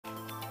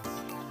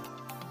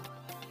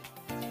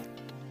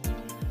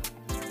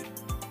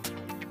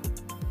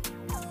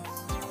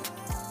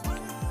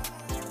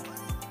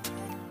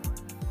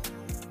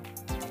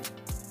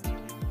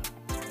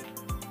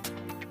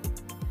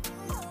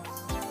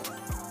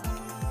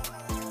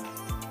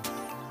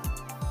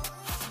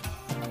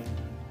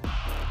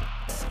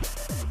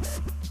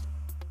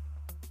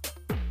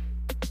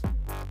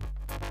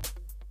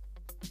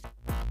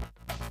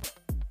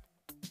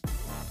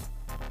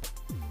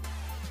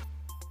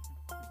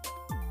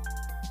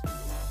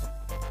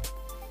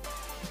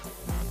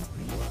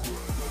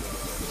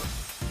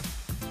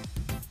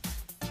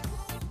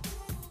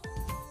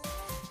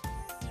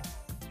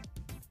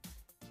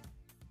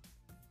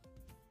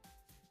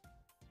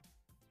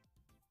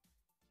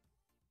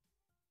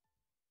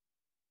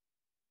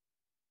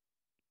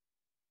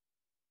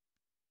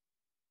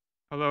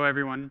Hello,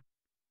 everyone.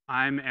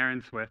 I'm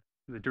Aaron Swift,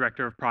 the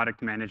Director of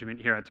Product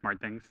Management here at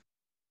SmartThings.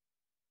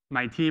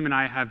 My team and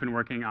I have been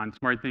working on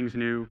SmartThings'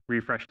 new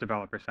Refresh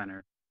Developer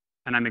Center,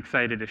 and I'm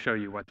excited to show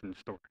you what's in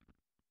store.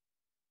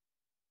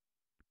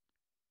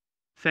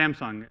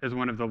 Samsung is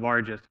one of the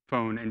largest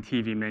phone and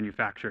TV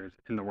manufacturers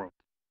in the world.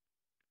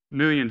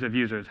 Millions of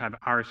users have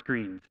our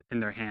screens in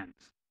their hands,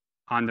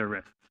 on their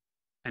wrists,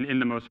 and in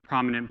the most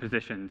prominent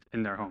positions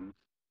in their homes.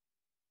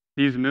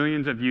 These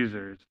millions of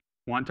users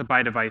want to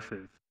buy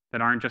devices that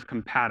aren't just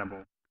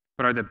compatible,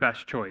 but are the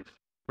best choice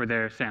for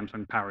their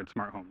Samsung-powered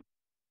smart home.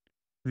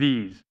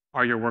 These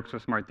are your Works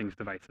with SmartThings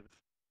devices.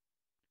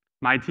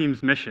 My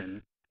team's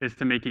mission is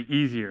to make it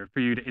easier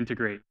for you to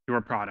integrate your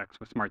products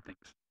with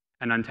SmartThings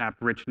and untap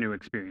rich new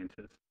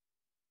experiences.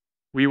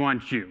 We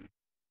want you,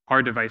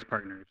 our device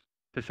partners,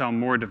 to sell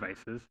more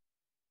devices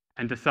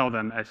and to sell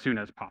them as soon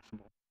as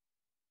possible.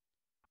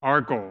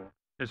 Our goal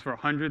is for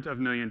hundreds of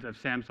millions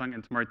of Samsung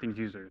and SmartThings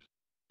users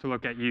to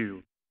look at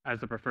you as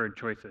the preferred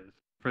choices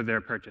for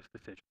their purchase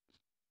decisions.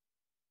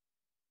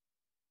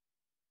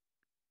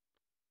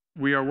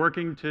 We are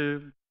working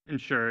to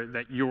ensure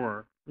that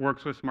your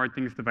Works with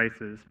SmartThings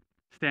devices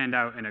stand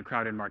out in a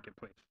crowded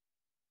marketplace.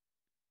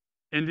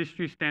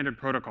 Industry standard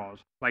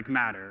protocols like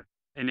Matter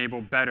enable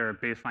better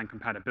baseline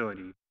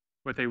compatibility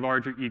with a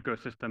larger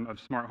ecosystem of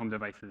smart home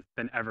devices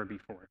than ever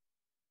before.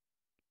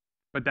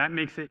 But that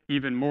makes it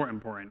even more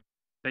important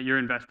that you're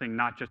investing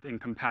not just in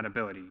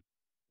compatibility,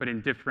 but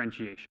in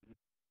differentiation,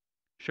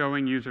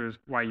 showing users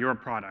why your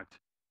product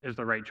is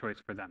the right choice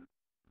for them.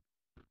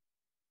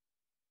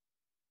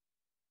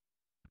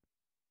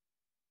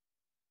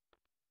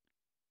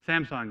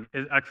 Samsung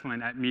is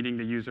excellent at meeting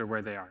the user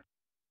where they are.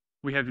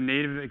 We have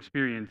native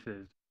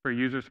experiences for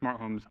user smart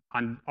homes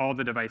on all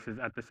the devices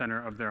at the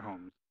center of their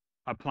homes: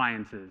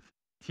 appliances,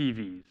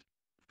 TVs,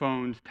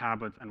 phones,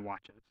 tablets, and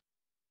watches.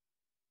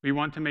 We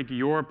want to make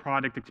your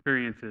product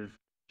experiences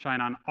shine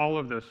on all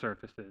of those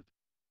surfaces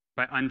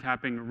by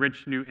untapping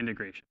rich new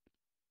integrations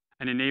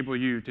and enable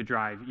you to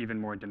drive even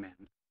more demand.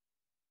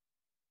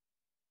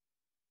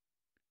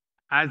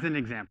 As an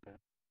example,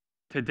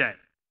 today,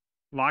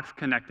 locks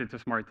connected to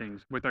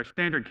SmartThings with our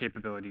standard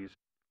capabilities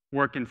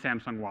work in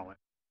Samsung Wallet.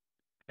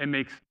 It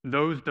makes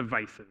those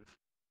devices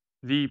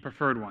the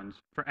preferred ones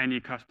for any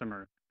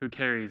customer who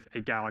carries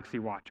a Galaxy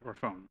Watch or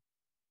phone.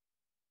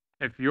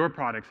 If your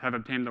products have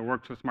obtained the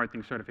Works with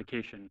SmartThings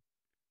certification,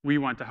 we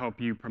want to help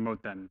you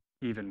promote them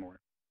even more.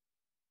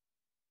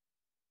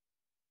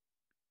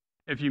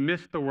 If you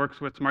missed the Works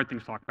with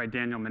SmartThings talk by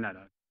Daniel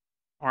Mineta,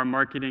 our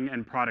marketing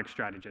and product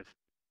strategist,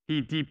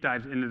 he deep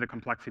dives into the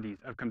complexities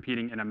of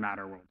competing in a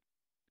Matter world.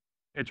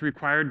 It's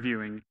required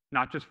viewing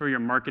not just for your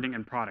marketing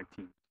and product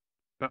teams,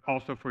 but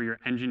also for your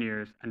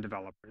engineers and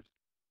developers.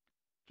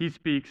 He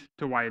speaks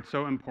to why it's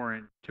so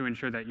important to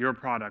ensure that your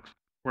products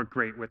work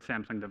great with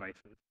Samsung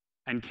devices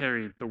and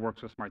carry the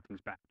Works with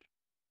SmartThings badge.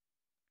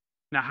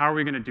 Now, how are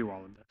we going to do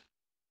all of this?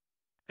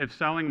 If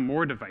selling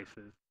more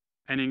devices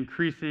and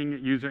increasing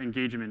user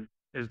engagement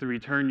is the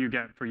return you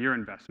get for your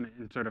investment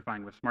in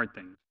certifying with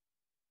SmartThings,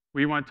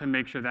 we want to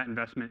make sure that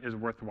investment is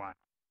worthwhile.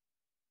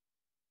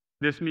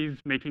 This means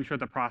making sure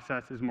the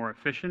process is more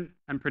efficient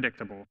and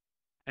predictable,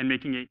 and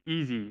making it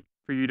easy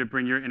for you to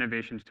bring your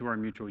innovations to our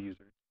mutual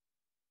users.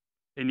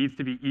 It needs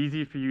to be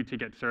easy for you to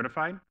get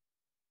certified,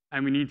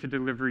 and we need to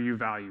deliver you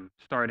value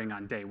starting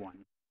on day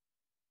one.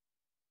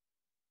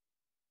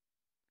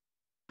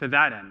 To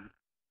that end,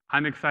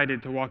 I'm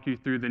excited to walk you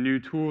through the new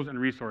tools and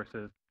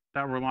resources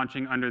that we're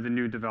launching under the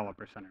new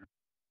Developer Center.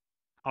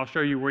 I'll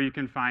show you where you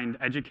can find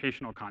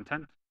educational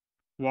content,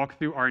 walk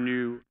through our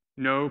new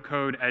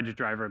no-code edge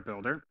driver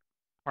builder,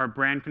 our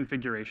brand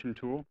configuration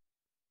tool,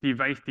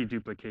 device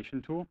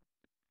deduplication tool,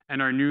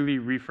 and our newly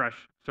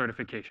refreshed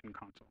certification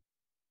console.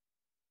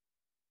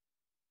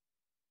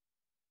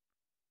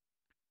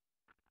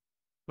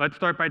 Let's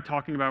start by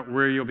talking about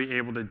where you'll be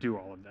able to do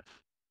all of this.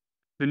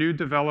 The new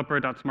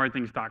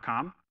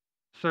developer.smartthings.com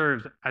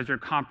serves as your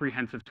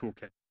comprehensive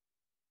toolkit,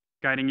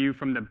 guiding you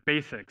from the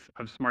basics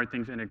of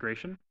SmartThings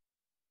integration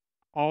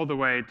all the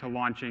way to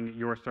launching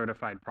your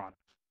certified products.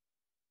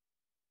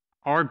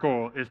 Our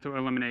goal is to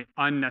eliminate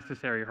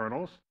unnecessary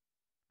hurdles,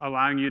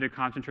 allowing you to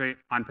concentrate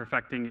on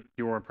perfecting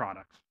your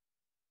products.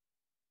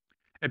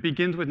 It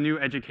begins with new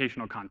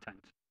educational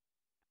content,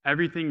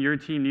 everything your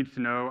team needs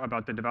to know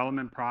about the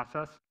development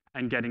process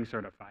and getting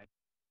certified.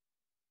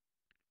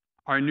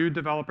 Our new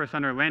Developer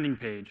Center landing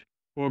page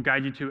will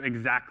guide you to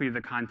exactly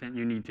the content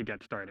you need to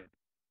get started.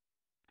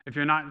 If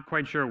you're not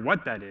quite sure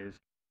what that is,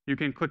 you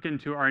can click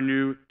into our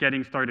new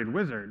Getting Started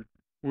wizard,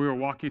 where we'll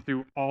walk you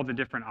through all the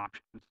different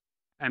options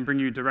and bring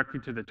you directly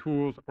to the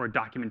tools or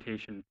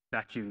documentation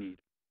that you need.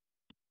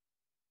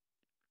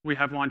 We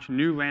have launched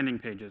new landing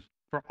pages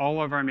for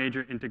all of our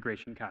major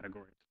integration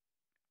categories,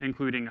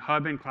 including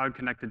hub and cloud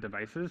connected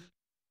devices,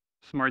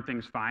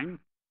 SmartThings Find,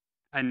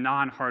 and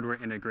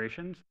non-hardware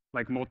integrations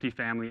like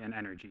multifamily and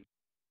energy.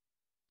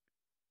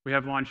 We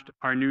have launched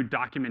our new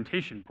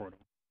documentation portal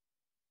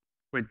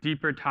with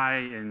deeper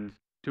tie-ins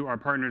to our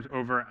partners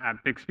over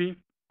at Bixby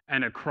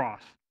and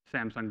across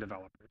Samsung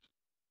developers.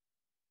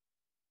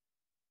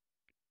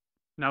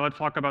 Now let's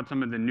talk about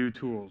some of the new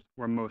tools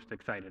we're most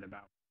excited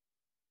about.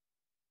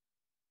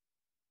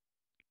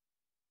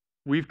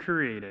 We've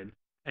created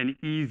an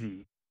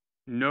easy,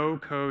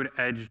 no-code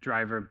edge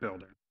driver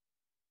builder.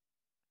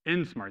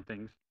 In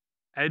SmartThings,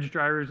 edge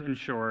drivers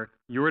ensure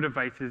your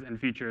devices and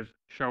features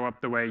show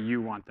up the way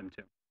you want them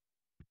to.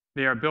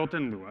 They are built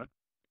in Lua,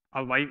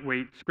 a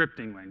lightweight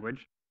scripting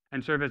language,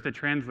 and serve as the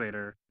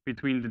translator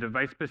between the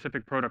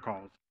device-specific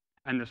protocols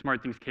and the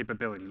SmartThings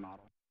capability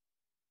model.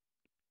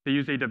 They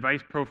use a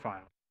device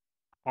profile,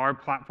 our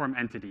platform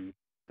entity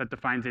that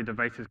defines a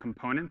device's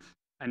components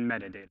and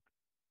metadata.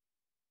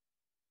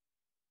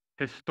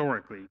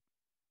 Historically,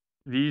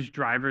 these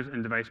drivers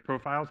and device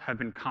profiles have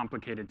been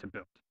complicated to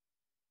build.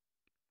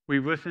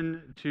 We've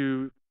listened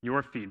to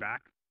your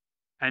feedback,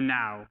 and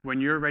now, when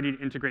you're ready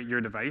to integrate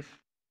your device,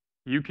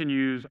 you can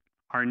use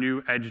our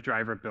new Edge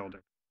Driver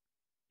Builder.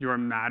 Your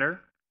Matter,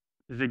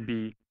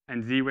 Zigbee,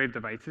 and Z-Wave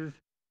devices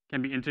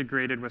can be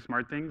integrated with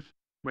SmartThings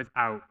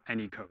without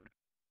any code.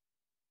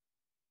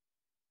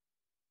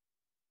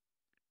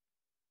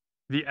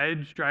 The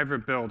Edge Driver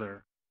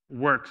Builder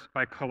works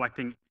by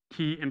collecting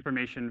key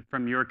information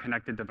from your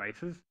connected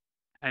devices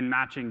and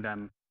matching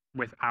them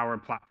with our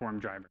platform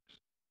drivers.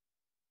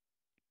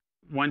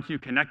 Once you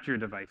connect your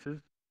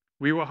devices,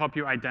 we will help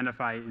you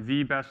identify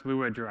the best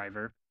Lua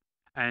driver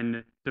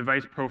and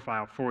device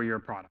profile for your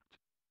product.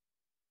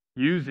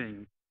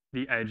 Using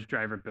the Edge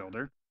Driver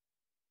Builder,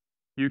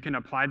 you can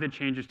apply the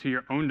changes to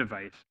your own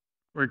device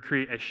or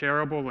create a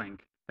shareable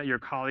link that your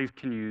colleagues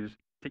can use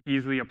to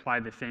easily apply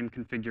the same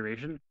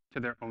configuration to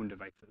their own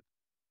devices.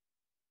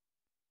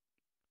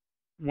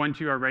 Once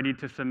you are ready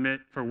to submit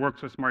for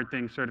Works with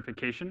SmartThings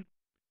certification,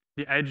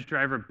 the Edge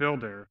Driver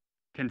Builder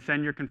can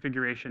send your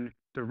configuration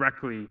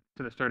directly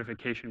to the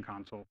certification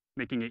console,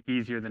 making it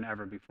easier than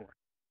ever before.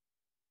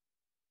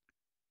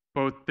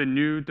 Both the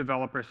new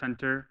Developer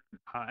Center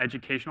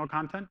educational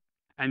content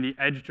and the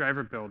Edge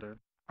Driver Builder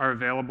are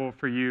available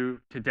for you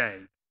today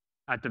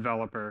at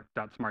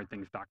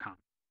developer.smartthings.com.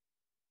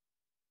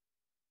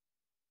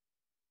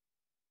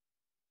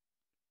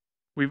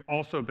 We've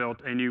also built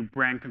a new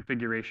brand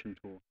configuration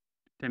tool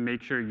to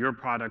make sure your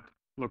product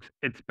looks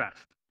its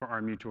best for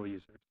our mutual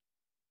users.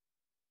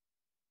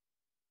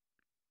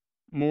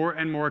 More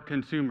and more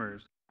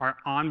consumers are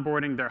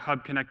onboarding their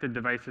hub-connected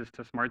devices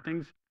to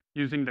SmartThings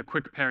using the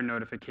Quick Pair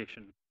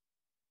notification.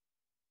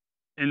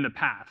 In the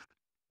past,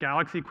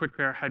 Galaxy Quick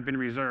Pair had been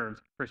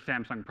reserved for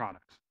Samsung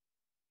products.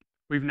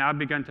 We've now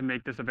begun to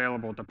make this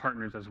available to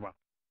partners as well.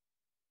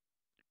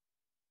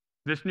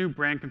 This new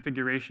brand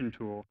configuration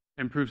tool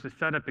improves the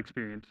setup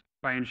experience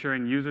by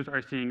ensuring users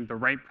are seeing the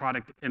right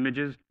product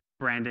images,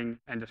 branding,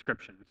 and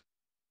descriptions.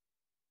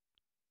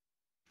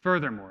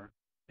 Furthermore,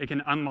 it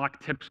can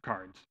unlock tips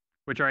cards,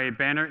 which are a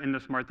banner in the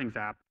SmartThings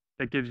app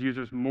that gives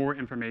users more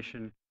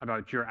information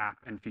about your app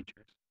and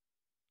features.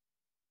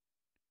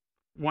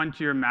 Once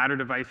your Matter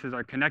devices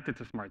are connected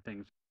to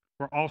SmartThings,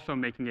 we're also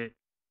making it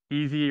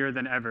easier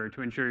than ever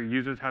to ensure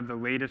users have the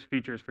latest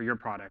features for your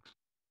products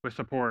with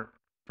support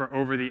for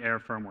over-the-air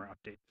firmware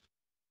updates.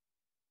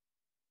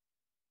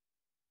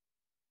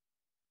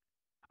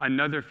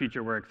 Another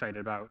feature we're excited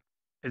about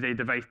is a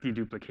device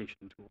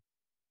deduplication tool.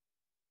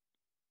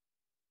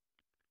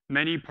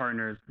 Many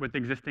partners with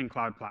existing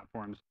cloud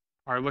platforms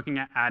are looking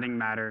at adding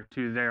Matter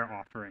to their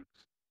offerings.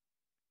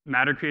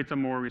 Matter creates a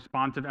more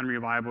responsive and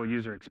reliable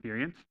user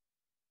experience.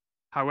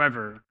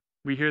 However,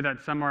 we hear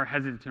that some are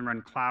hesitant to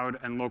run cloud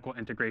and local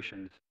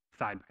integrations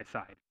side by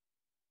side.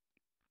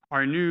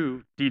 Our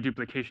new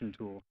deduplication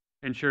tool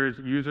ensures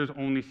users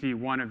only see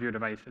one of your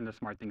device in the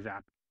SmartThings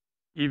app,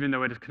 even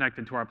though it is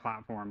connected to our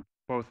platform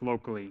both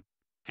locally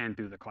and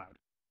through the cloud.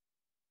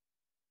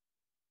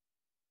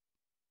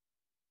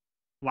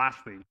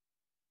 Lastly,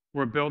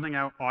 we're building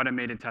out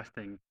automated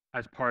testing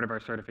as part of our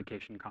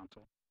certification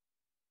console.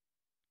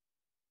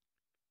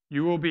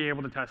 You will be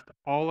able to test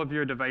all of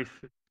your device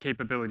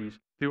capabilities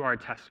through our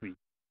test suite.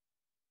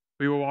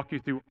 We will walk you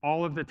through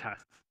all of the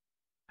tests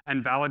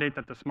and validate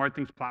that the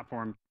SmartThings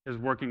platform is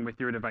working with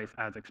your device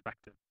as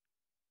expected.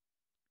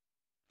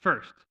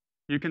 First,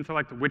 you can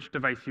select which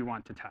device you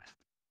want to test.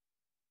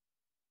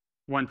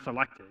 Once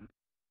selected,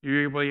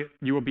 you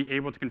will be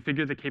able to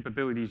configure the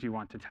capabilities you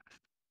want to test.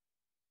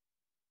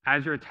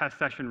 As your test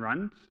session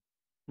runs,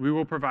 we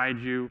will provide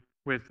you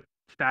with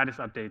status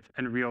updates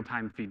and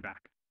real-time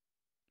feedback.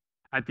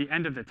 At the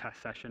end of the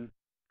test session,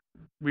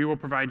 we will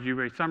provide you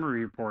a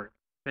summary report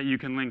that you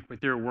can link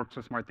with your Works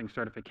with SmartThings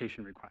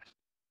certification request.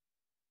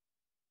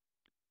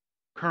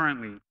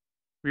 Currently,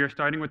 we are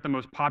starting with the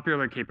most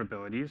popular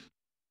capabilities,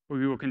 but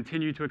we will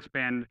continue to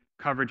expand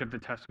coverage of the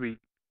test suite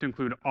to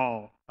include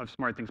all of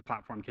SmartThings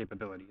platform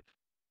capabilities.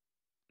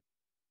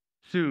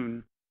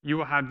 Soon, you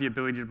will have the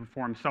ability to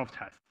perform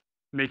self-tests,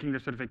 making the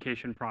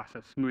certification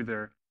process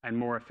smoother and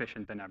more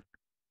efficient than ever.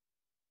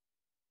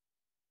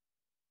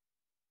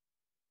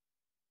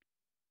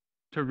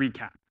 To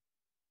recap,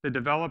 the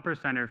Developer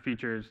Center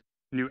features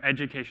new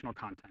educational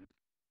content,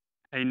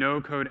 a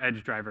no-code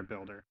edge driver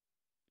builder,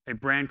 a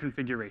brand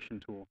configuration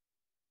tool,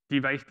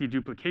 device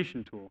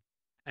deduplication tool,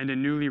 and a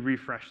newly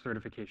refreshed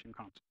certification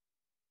console,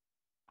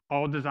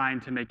 all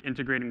designed to make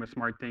integrating with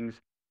SmartThings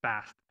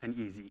fast and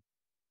easy.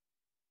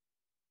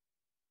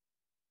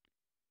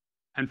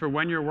 And for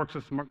when your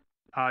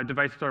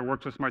devices are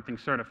Works with SmartThings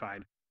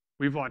certified,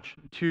 we've launched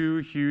 2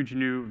 huge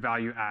new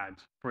value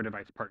adds for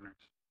device partners.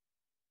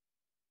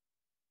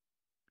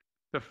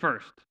 The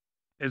first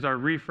is our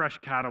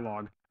refreshed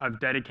catalog of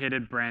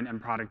dedicated brand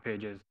and product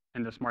pages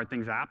in the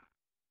SmartThings app,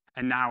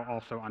 and now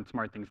also on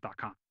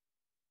SmartThings.com.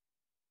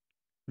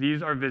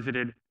 These are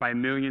visited by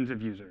millions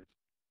of users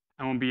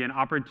and will be an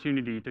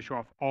opportunity to show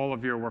off all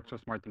of your Works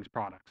with SmartThings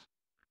products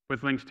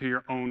with links to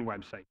your own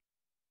website.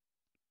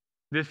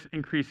 This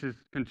increases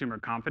consumer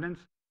confidence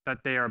that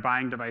they are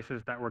buying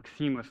devices that work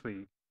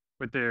seamlessly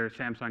with their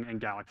Samsung and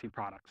Galaxy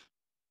products.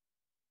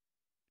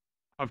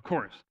 Of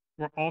course,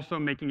 we're also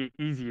making it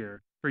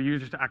easier for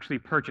users to actually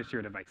purchase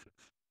your devices.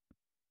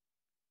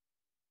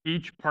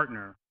 Each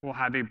partner will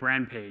have a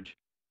brand page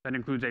that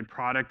includes a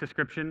product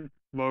description,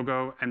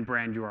 logo, and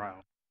brand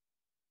URL.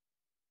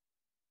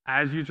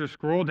 As users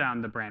scroll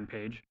down the brand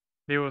page,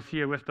 they will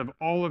see a list of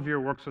all of your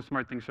Works with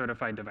SmartThings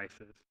certified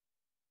devices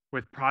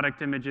with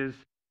product images,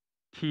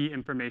 key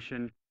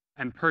information,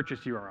 and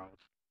purchase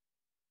URLs,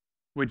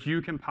 which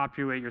you can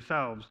populate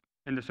yourselves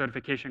in the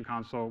certification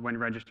console when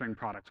registering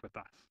products with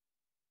us.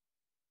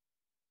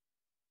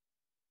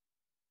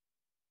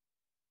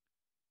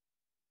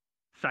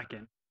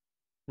 Second,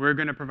 we're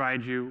going to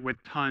provide you with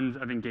tons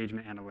of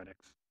engagement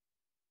analytics.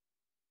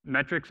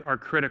 Metrics are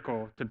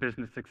critical to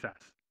business success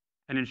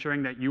and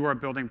ensuring that you are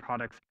building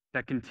products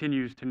that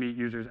continues to meet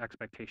users'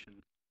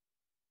 expectations.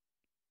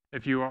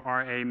 If you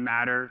are a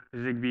Matter,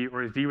 Zigbee,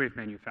 or Z-Wave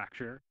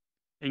manufacturer,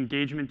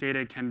 engagement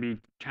data can be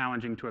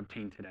challenging to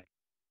obtain today.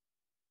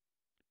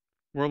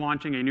 We're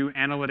launching a new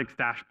analytics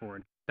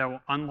dashboard that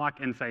will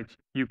unlock insights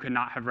you could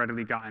not have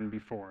readily gotten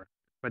before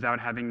without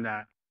having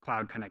that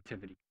cloud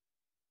connectivity.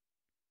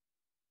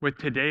 With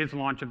today's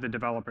launch of the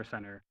Developer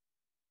Center,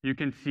 you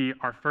can see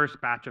our first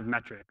batch of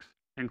metrics,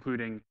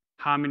 including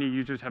how many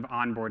users have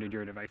onboarded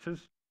your devices,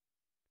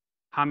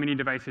 how many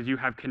devices you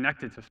have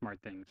connected to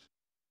SmartThings,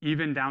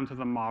 even down to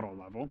the model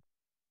level,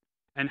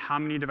 and how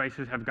many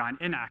devices have gone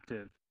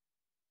inactive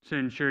to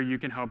ensure you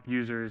can help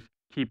users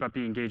keep up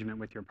the engagement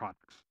with your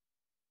products.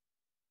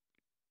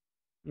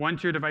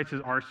 Once your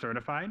devices are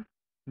certified,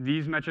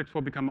 these metrics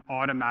will become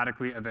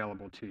automatically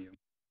available to you.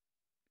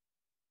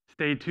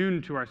 Stay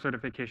tuned to our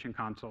certification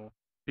console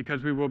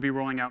because we will be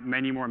rolling out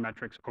many more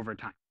metrics over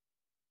time.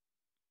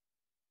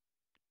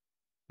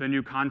 The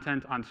new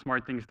content on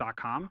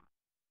SmartThings.com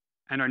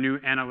and our new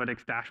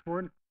analytics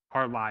dashboard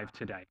are live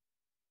today.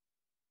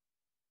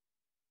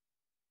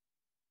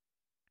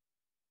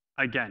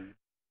 Again,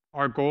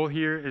 our goal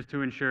here is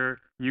to ensure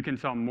you can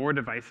sell more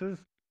devices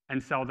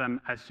and sell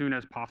them as soon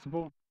as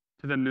possible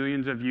to the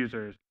millions of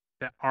users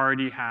that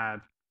already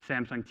have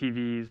Samsung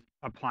TVs,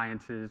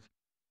 appliances,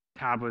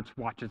 tablets,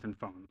 watches, and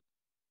phones.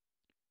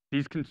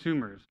 These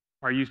consumers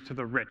are used to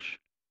the rich,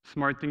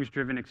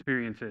 SmartThings-driven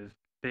experiences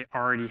they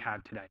already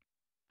have today.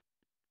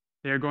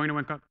 They are going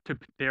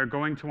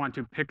to want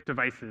to pick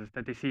devices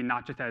that they see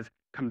not just as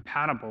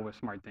compatible with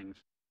SmartThings,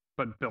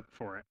 but built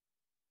for it.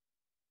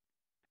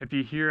 If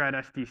you're here at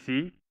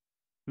SDC,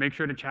 make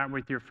sure to chat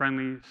with your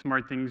friendly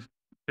SmartThings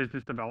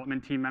business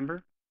development team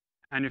member.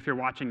 And if you're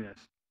watching this,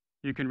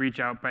 you can reach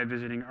out by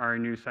visiting our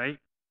new site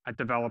at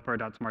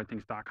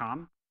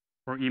developer.smartthings.com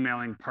or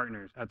emailing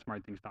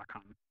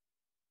partners@smartthings.com.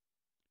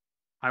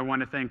 I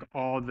want to thank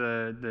all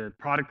the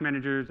product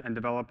managers and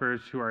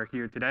developers who are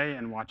here today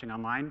and watching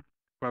online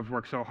who have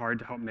worked so hard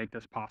to help make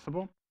this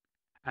possible.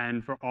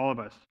 And for all of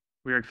us,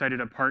 we are excited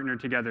to partner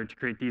together to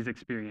create these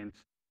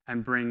experiences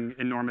and bring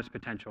enormous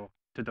potential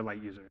to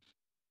delight users.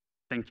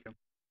 Thank you.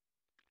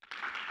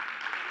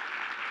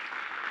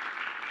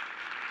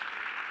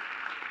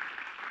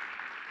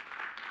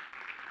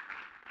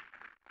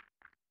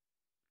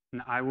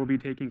 And I will be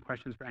taking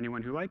questions for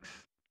anyone who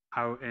likes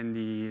out in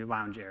the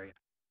lounge area.